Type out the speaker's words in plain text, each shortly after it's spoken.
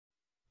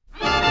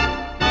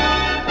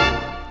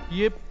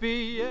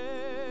Yippee!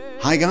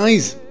 Hi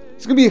guys,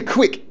 it's going to be a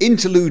quick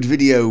interlude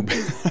video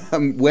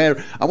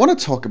where I want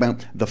to talk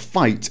about the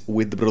fight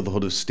with the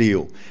Brotherhood of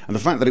Steel and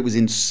the fact that it was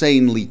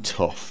insanely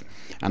tough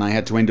and I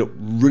had to end up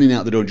running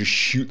out the door and just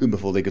shoot them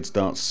before they could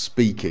start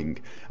speaking,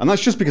 and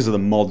that's just because of the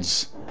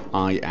mods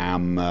I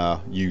am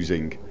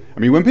using.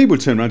 I mean, when people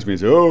turn around to me and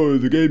say, oh,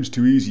 the game's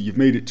too easy, you've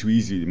made it too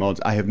easy with the mods,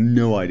 I have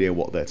no idea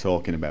what they're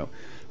talking about.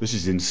 This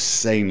is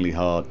insanely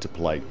hard to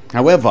play.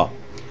 However,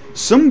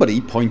 somebody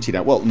pointed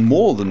out, well,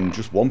 more than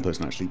just one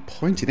person actually,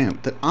 pointed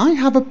out that I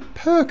have a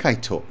perk I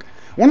took.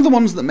 One of the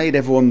ones that made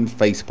everyone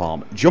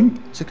facepalm.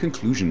 Jump to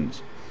conclusions.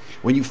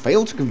 When you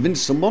fail to convince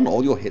someone,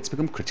 all your hits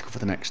become critical for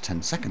the next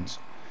 10 seconds.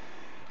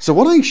 So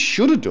what I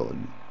should have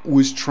done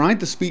was tried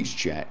the speech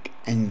check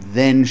and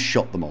then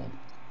shot them all.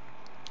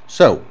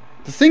 So,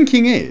 the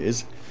thinking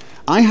is,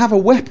 I have a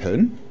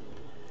weapon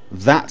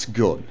that's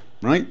gun,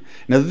 right?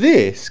 Now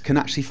this can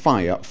actually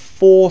fire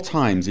 4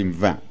 times in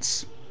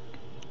VATS.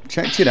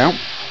 Checked it out.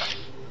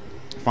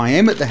 If I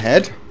aim at the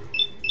head,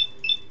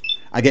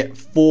 I get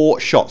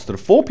 4 shots. There are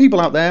 4 people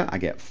out there, I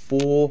get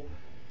 4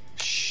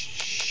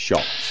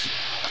 shots.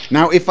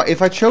 Now if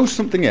I chose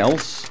something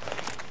else,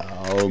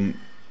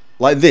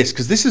 like this,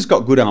 because this has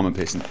got good armor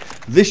piercing.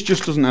 This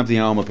just doesn't have the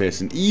armor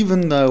piercing,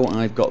 even though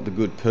I've got the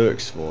good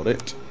perks for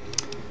it.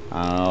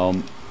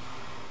 I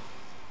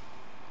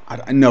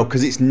know,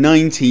 because it's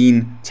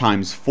 19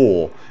 times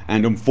 4,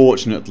 and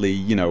unfortunately,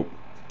 you know,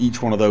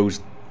 each one of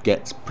those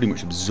gets pretty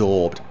much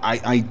absorbed.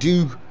 I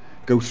do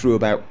go through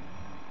about,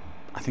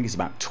 I think it's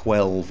about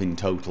 12 in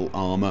total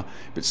armor,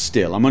 but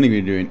still, I'm only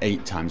going to be doing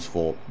 8 times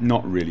 4.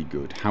 Not really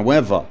good.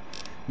 However,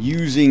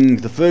 using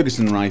the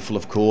Ferguson rifle,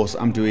 of course,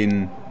 I'm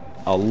doing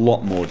a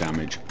lot more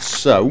damage.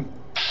 So,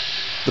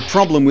 the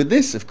problem with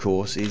this, of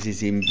course,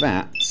 is in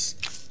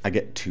VATS, I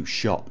get 2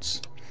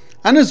 shots.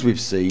 And as we've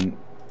seen,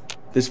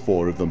 there's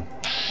 4 of them.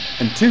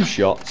 And 2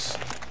 shots,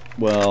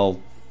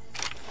 well,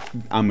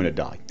 I'm going to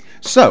die.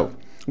 So,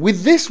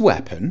 with this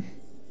weapon,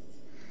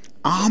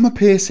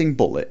 armor-piercing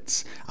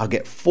bullets, I'll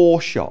get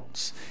 4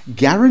 shots.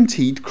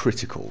 Guaranteed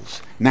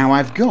criticals. Now,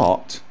 I've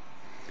got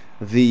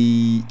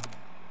the...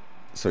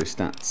 sorry,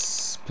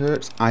 stats,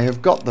 perks. I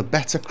have got the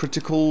better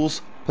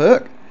criticals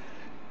perk.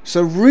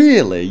 So,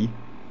 really,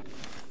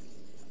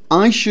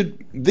 I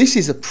should... this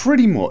is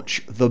pretty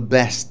much the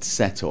best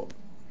setup.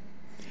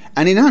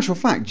 And in actual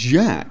fact,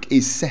 Jack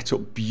is set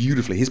up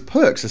beautifully. His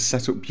perks are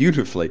set up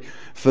beautifully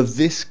for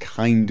this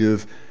kind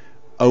of,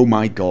 oh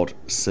my god,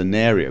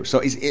 scenario.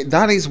 So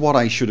that is what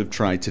I should have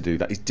tried to do.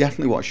 That is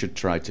definitely what I should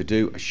try to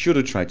do. I should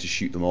have tried to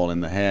shoot them all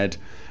in the head.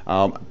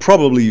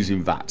 Probably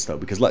using VATS though,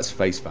 because let's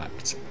face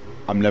facts,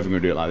 I'm never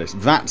going to do it like this.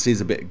 VATS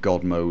is a bit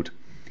god mode.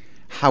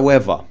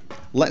 However,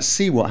 let's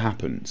see what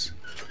happens.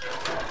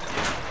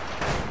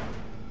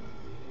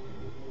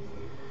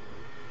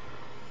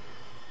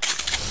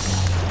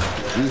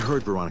 We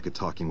heard Veronica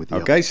talking with you.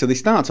 Okay, so they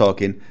start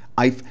talking.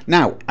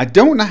 Now, I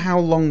don't know how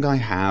long I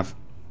have.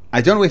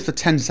 I don't know if the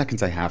 10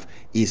 seconds I have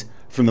is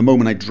from the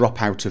moment I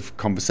drop out of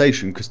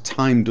conversation, because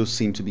time does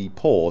seem to be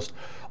paused,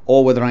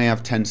 or whether I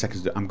have 10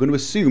 seconds. I'm going to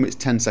assume it's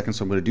 10 seconds,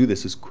 so I'm going to do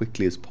this as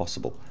quickly as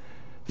possible.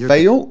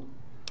 Fail.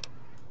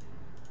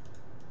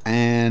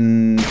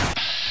 And...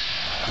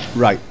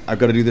 right, I've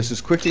got to do this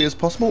as quickly as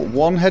possible.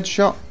 1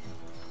 headshot.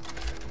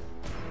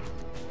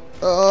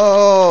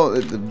 Oh,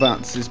 the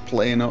VATS is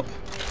playing up.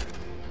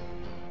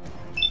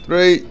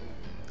 3,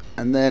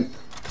 and then...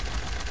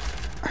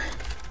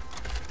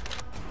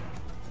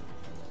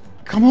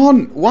 come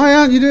on, why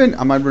aren't you doing...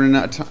 am I running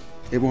out of time?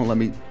 It won't let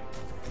me...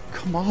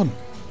 come on.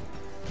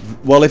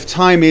 Well, if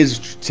time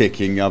is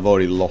ticking, I've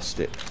already lost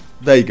it.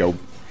 There you go.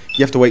 You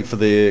have to wait for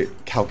the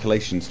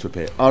calculations to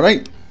appear.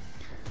 Alright.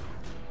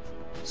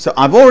 So,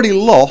 I've already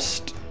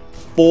lost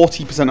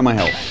 40% of my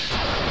health.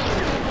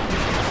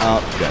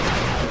 Dead.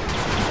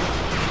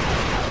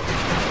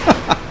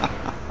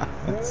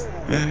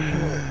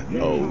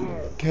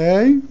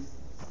 Okay.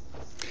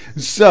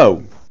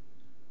 So,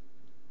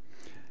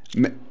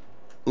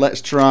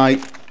 let's try.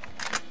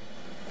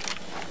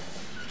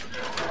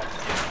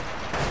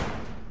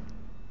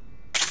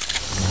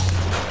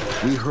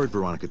 We heard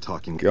Veronica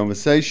talking.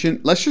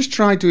 Conversation. Let's just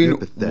try doing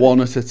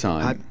one at a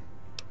time.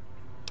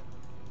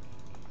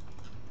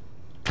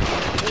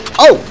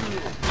 Oh!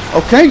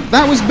 Okay,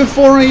 that was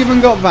before I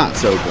even got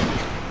VATS open.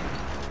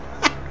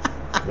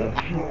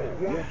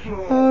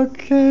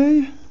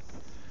 Okay.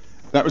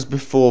 That was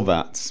before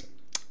VATS.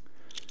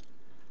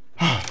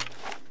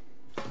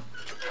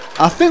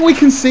 I think we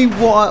can see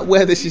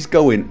where this is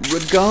going,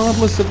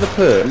 regardless of the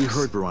perks. We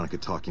heard Veronica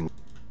talking.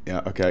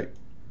 Yeah, okay.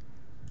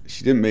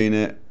 She didn't mean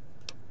it.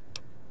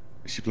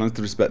 She plans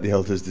to respect the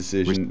Elder's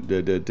decision.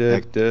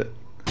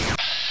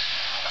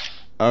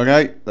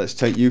 Okay, let's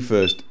take you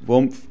first.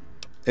 Wumph.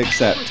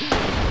 Accept.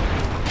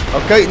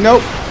 Okay,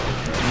 nope.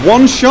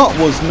 1 shot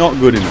was not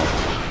good enough.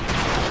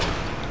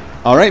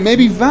 Alright,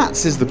 maybe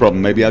VATS is the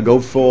problem. Maybe I'll go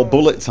for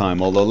bullet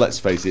time, although let's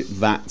face it,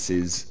 VATS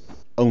is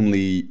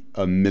only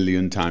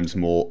 1,000,000 times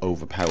more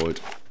overpowered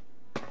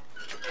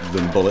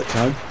than bullet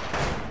time.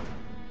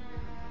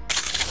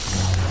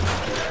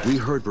 We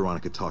heard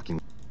Veronica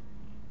talking.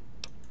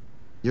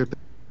 You're...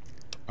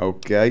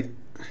 Okay.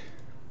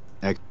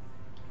 Ex-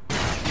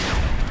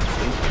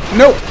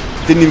 Nope!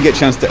 Didn't even get a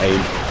chance to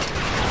aim.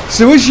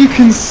 So as you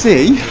can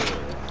see,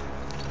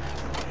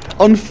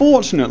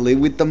 unfortunately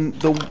with the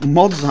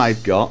mods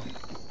I've got,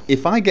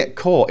 if I get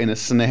caught in a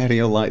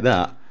scenario like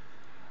that,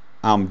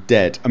 I'm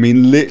dead. I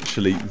mean,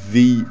 literally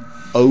the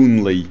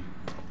only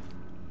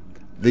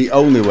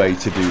way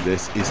to do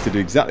this is to do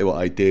exactly what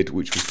I did,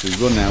 which was to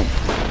run out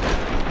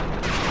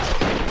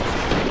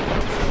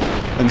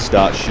and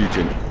start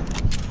shooting.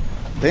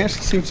 They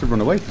actually seem to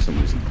run away for some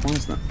reason. Why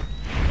is that?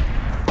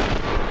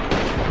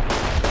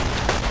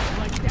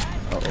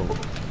 Uh-oh.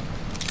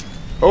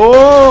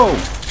 Oh!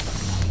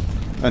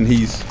 And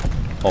he's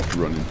off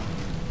running.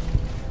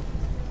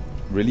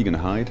 Really gonna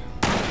hide?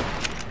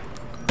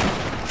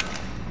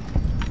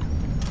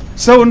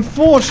 So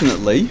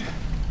unfortunately,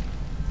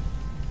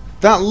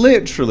 that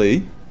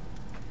literally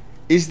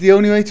is the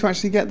only way to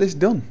actually get this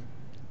done.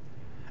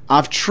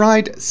 I've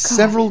tried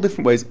several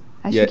different ways.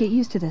 I should get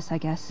used to this, I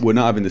guess. We're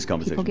not having this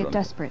conversation. People get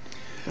desperate.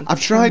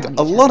 I've tried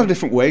a lot of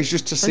different ways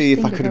just to see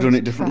if I could have done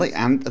it differently,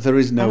 and there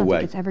is no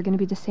way. It's ever going to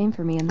be the same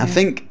for me in there. I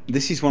think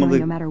this is one of the...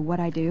 No matter what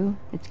I do,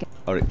 it's...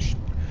 Alright.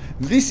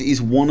 This is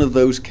one of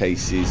those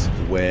cases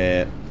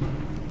where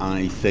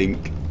I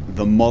think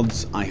the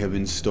mods I have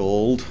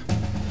installed...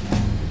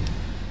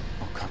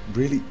 Oh god,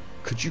 really?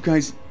 Could you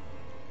guys...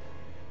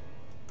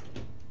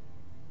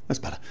 That's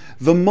better.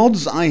 The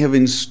mods I have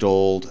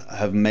installed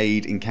have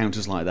made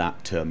encounters like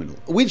that terminal,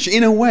 which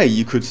in a way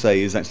you could say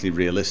is actually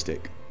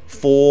realistic.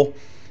 4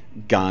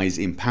 guys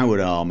in powered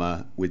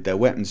armour with their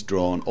weapons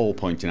drawn, all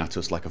pointing at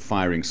us like a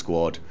firing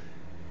squad,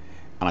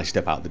 and I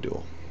step out the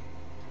door.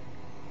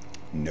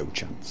 No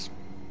chance.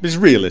 It's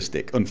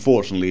realistic.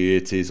 Unfortunately,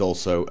 it is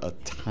also a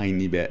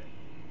tiny bit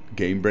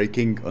game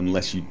breaking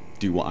unless you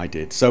do what I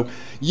did. So,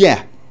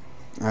 yeah.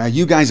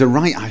 You guys are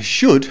right, I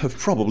should have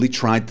probably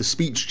tried the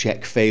speech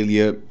check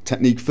failure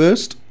technique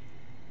first,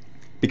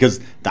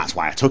 because that's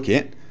why I took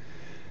it,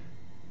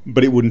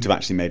 but it wouldn't have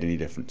actually made any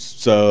difference.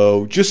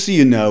 So just so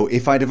you know,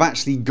 if I'd have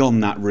actually gone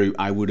that route,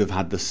 I would have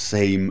had the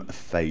same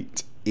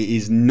fate. It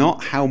is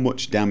not how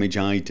much damage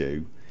I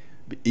do,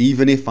 but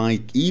even if I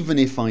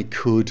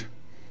could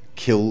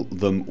kill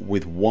them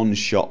with one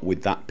shot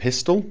with that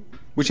pistol,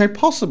 which I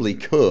possibly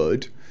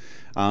could.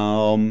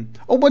 Oh,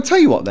 but tell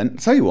you what then,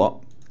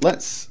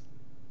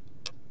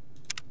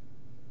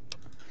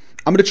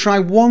 I'm going to try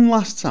one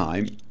last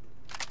time,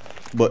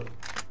 but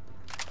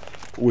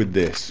with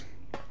this,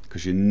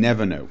 because you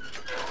never know.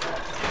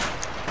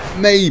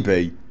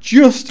 Maybe,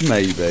 just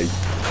maybe.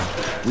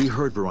 We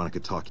heard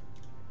Veronica talking.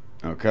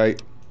 Okay,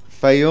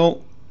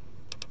 fail.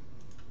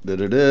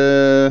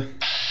 Da-da-da.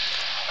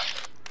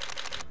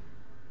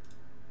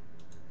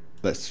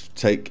 Let's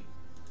take...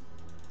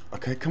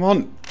 Okay, come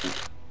on.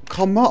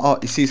 Come on. Oh,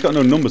 you see, it's got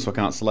no numbers, so I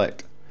can't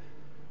select.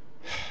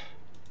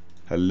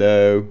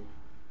 Hello.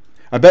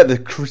 I bet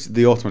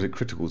the automatic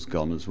critical's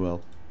gone as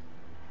well.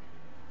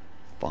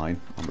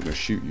 Fine, I'm not going to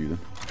shoot you then.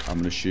 I'm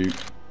going to shoot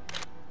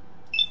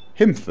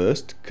him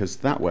first, because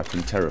that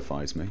weapon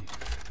terrifies me.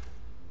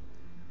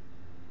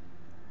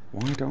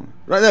 Why don't...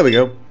 Right, there we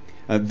go.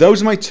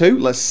 Those are my 2.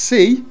 Let's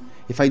see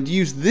if I'd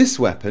use this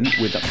weapon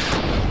with...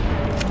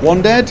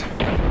 1 dead.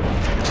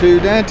 2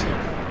 dead.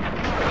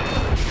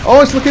 Oh,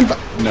 it's looking back.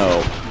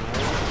 No.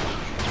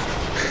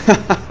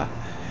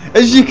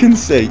 As you can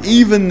see,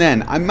 even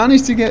then, I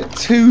managed to get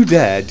 2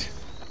 dead.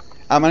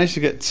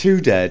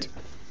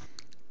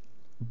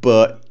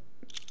 But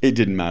it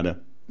didn't matter.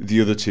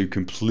 The other 2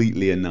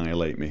 completely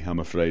annihilate me, I'm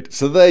afraid.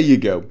 So there you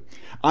go.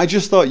 I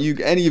just thought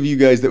any of you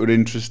guys that were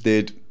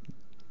interested,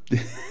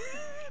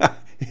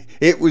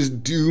 it was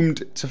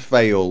doomed to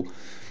fail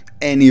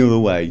any other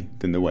way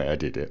than the way I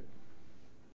did it.